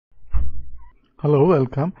Hello,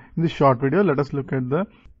 welcome. In this short video, let us look at the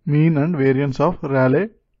mean and variance of Rayleigh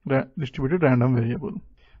distributed random variable.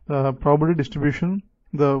 The probability distribution,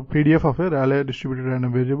 the PDF of a Rayleigh distributed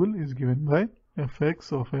random variable is given by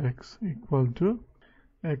fx of x equal to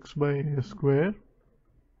x by a square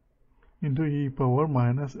into e power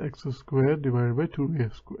minus x square divided by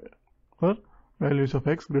 2a square for values of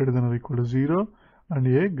x greater than or equal to 0 and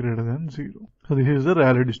a greater than 0. So this is the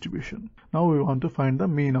Rayleigh distribution. Now we want to find the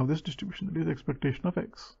mean of this distribution, that is expectation of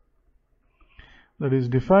x. That is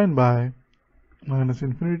defined by minus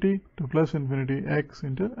infinity to plus infinity x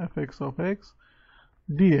into fx of x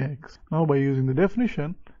dx. Now by using the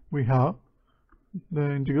definition, we have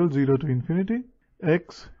the integral 0 to infinity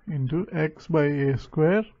x into x by a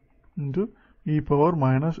square into e power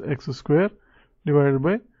minus x square divided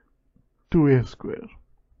by 2a square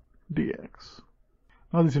dx.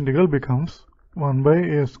 Now this integral becomes 1 by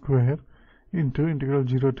a square into integral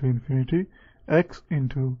 0 to infinity x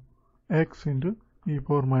into e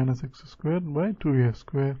power minus x square by 2a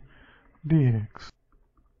square dx.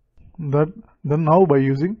 Then now by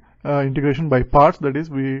using integration by parts, that is,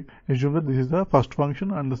 we assume that this is the first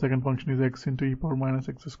function and the second function is x into e power minus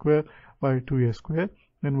x square by 2a square.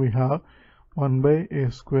 Then we have 1 by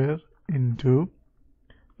a square into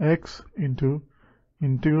x into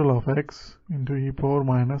integral of x into e power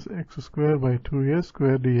minus x square by 2a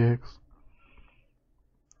square dx.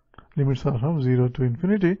 Limits are from 0 to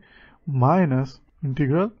infinity minus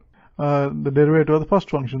integral the derivative of the first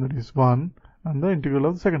function, that is 1, and the integral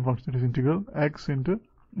of the second function, that is integral x into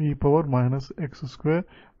e power minus x square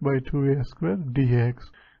by 2a square dx.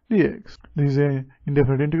 This is a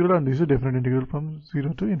indefinite integral and this is a definite integral from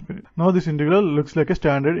 0 to infinity. Now this integral looks like a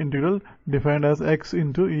standard integral defined as x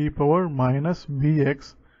into e power minus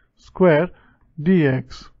bx square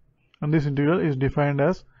dx, and this integral is defined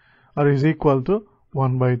as or is equal to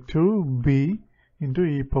 1 by 2 b into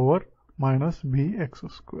e power minus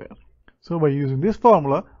bx square. So by using this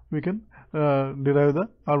formula, we can derive the,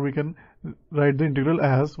 or we can write the integral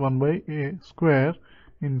as 1 by a square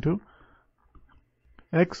into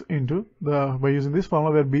x into the, by using this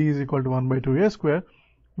formula where b is equal to 1 by 2a square,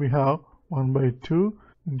 we have 1 by 2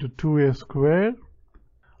 into 2a square,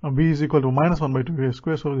 and b is equal to minus 1 by 2a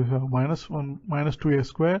square, so we have minus 2a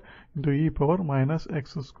square into e power minus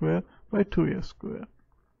x square by 2a square.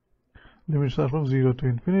 Limits are from 0 to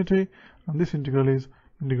infinity, and this integral is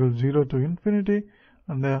integral 0 to infinity,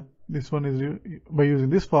 and this one is, by using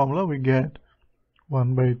this formula, we get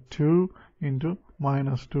 1 by 2 into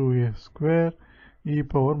minus 2a square e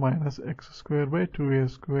power minus x square by 2a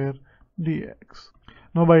square dx.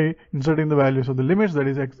 Now by inserting the values of the limits, that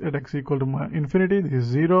is x at x equal to infinity, this is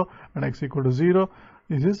 0, and x equal to 0,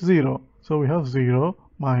 this is 0. So we have 0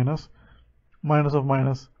 minus of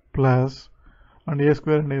minus plus, and a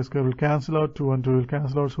square will cancel out, 2 and 2 will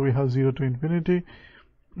cancel out, so we have 0 to infinity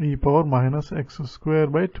e power minus x square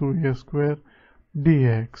by 2a square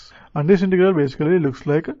dx. And this integral basically looks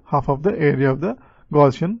like half of the area of the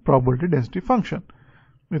Gaussian probability density function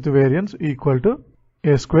with the variance equal to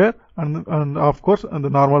a square, and of course the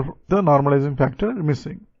normalizing factor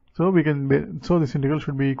missing. So we can so this integral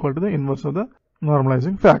should be equal to the inverse of the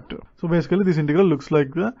normalizing factor. So basically this integral looks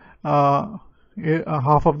like the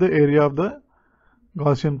half of the area of the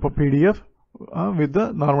Gaussian PDF with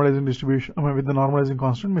the normalizing distribution, with the normalizing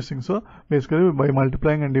constant missing. So basically by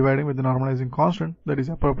multiplying and dividing with the normalizing constant, that is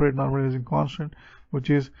appropriate normalizing constant, which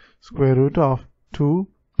is square root of 2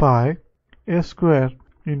 pi a square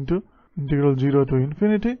into integral 0 to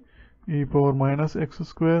infinity e power minus x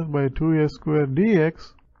square by 2a square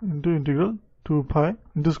dx into integral 2 pi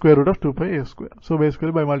into square root of 2 pi a square. So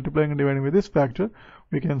basically by multiplying and dividing with this factor,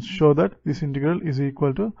 we can show that this integral is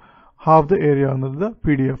equal to half the area under the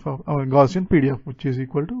PDF of our Gaussian PDF, which is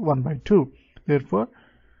equal to 1 by 2. Therefore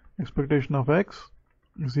expectation of x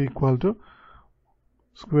is equal to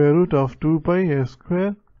square root of 2 pi a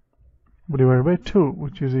square divided by 2,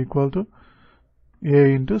 which is equal to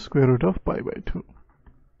a into square root of pi by 2.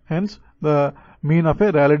 Hence the mean of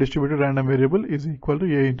a Rayleigh distributed random variable is equal to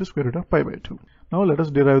a into square root of pi by 2. Now let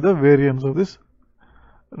us derive the variance of this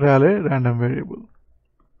Rayleigh random variable.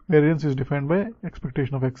 Variance is defined by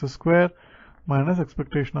expectation of x square minus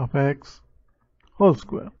expectation of x whole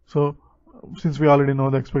square. So since we already know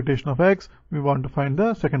the expectation of x, we want to find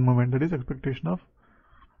the second moment, that is expectation of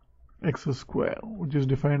x square, which is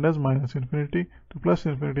defined as minus infinity to plus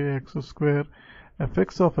infinity x square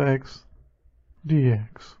fx of x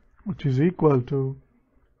dx, which is equal to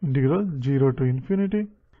integral 0 to infinity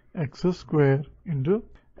x square into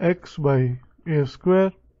x by a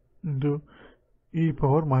square into e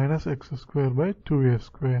power minus x square by 2a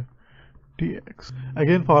square dx.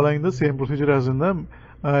 Again, following the same procedure as in the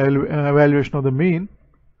evaluation of the mean,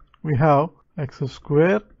 we have x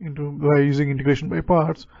square into, by using integration by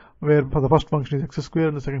parts, where for the first function is x square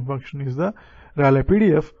and the second function is the Rayleigh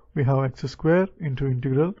PDF. We have x square into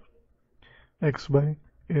integral x by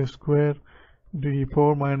a square into e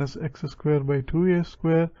power minus x square by 2a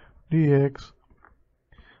square dx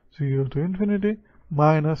 0 to infinity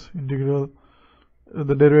minus integral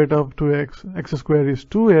the derivative of 2x, x square is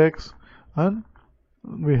 2x, and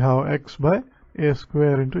we have x by a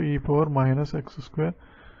square into e power minus x square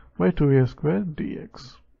by 2a square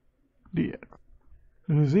dx.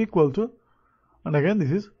 This is equal to, and again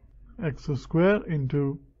this is x square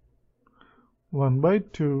into 1 by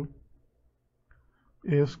 2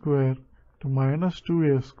 a square to minus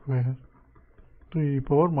 2a square to e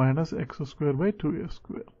power minus x square by 2a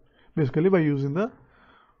square. Basically, by using the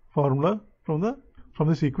formula from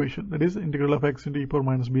this equation, that is integral of x into e power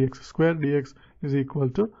minus bx square dx is equal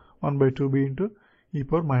to 1 by 2b into e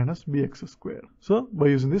power minus bx square. So by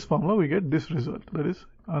using this formula we get this result, that is,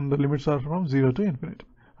 and the limits are from 0 to infinity.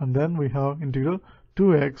 And then we have integral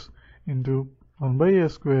 2x into 1 by a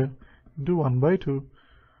square into 1 by 2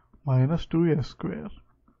 minus 2a square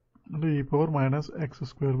into e power minus x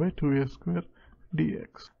square by 2a square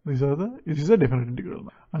dx. This is a definite integral,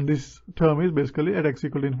 and this term is basically at x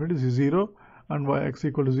equal to infinity, this is 0, and y x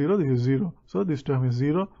equal to 0, this is 0. So this term is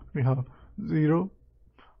 0. We have 0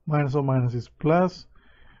 minus or minus is plus,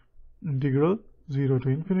 integral 0 to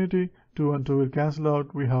infinity, 2 and 2 will cancel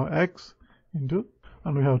out, we have x into,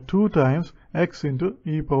 and we have 2 times x into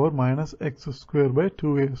e power minus x square by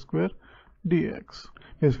 2a square dx.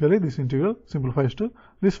 Basically this integral simplifies to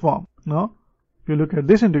this form. Now if you look at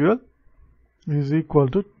this integral, is equal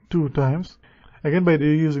to 2 times, again by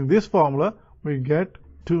using this formula we get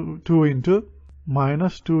 2 into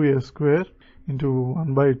minus 2a square into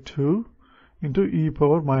 1 by 2 into e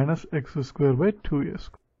power minus x square by 2a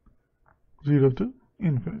square, 0 to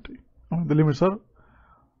infinity. The limits are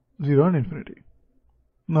 0 and infinity.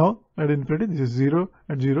 Now at infinity this is 0,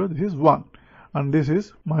 at 0 this is 1, and this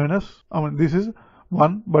is minus, this is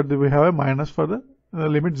 1, but we have a minus for the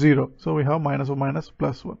limit 0, so we have minus or minus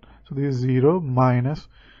plus 1. So this is 0 minus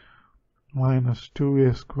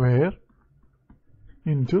 2a square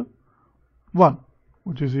into 1,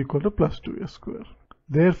 which is equal to plus 2a square.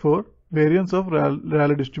 Therefore variance of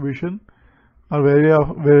Rayleigh distribution or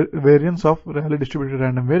variance of Rayleigh distributed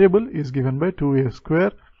random variable is given by 2a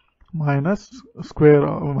square minus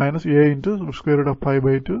a into square root of pi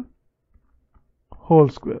by 2 whole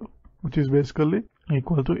square, which is basically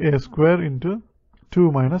equal to a square into 2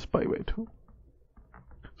 minus pi by 2.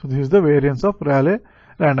 So this is the variance of Rayleigh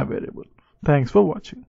random variable. Thanks for watching.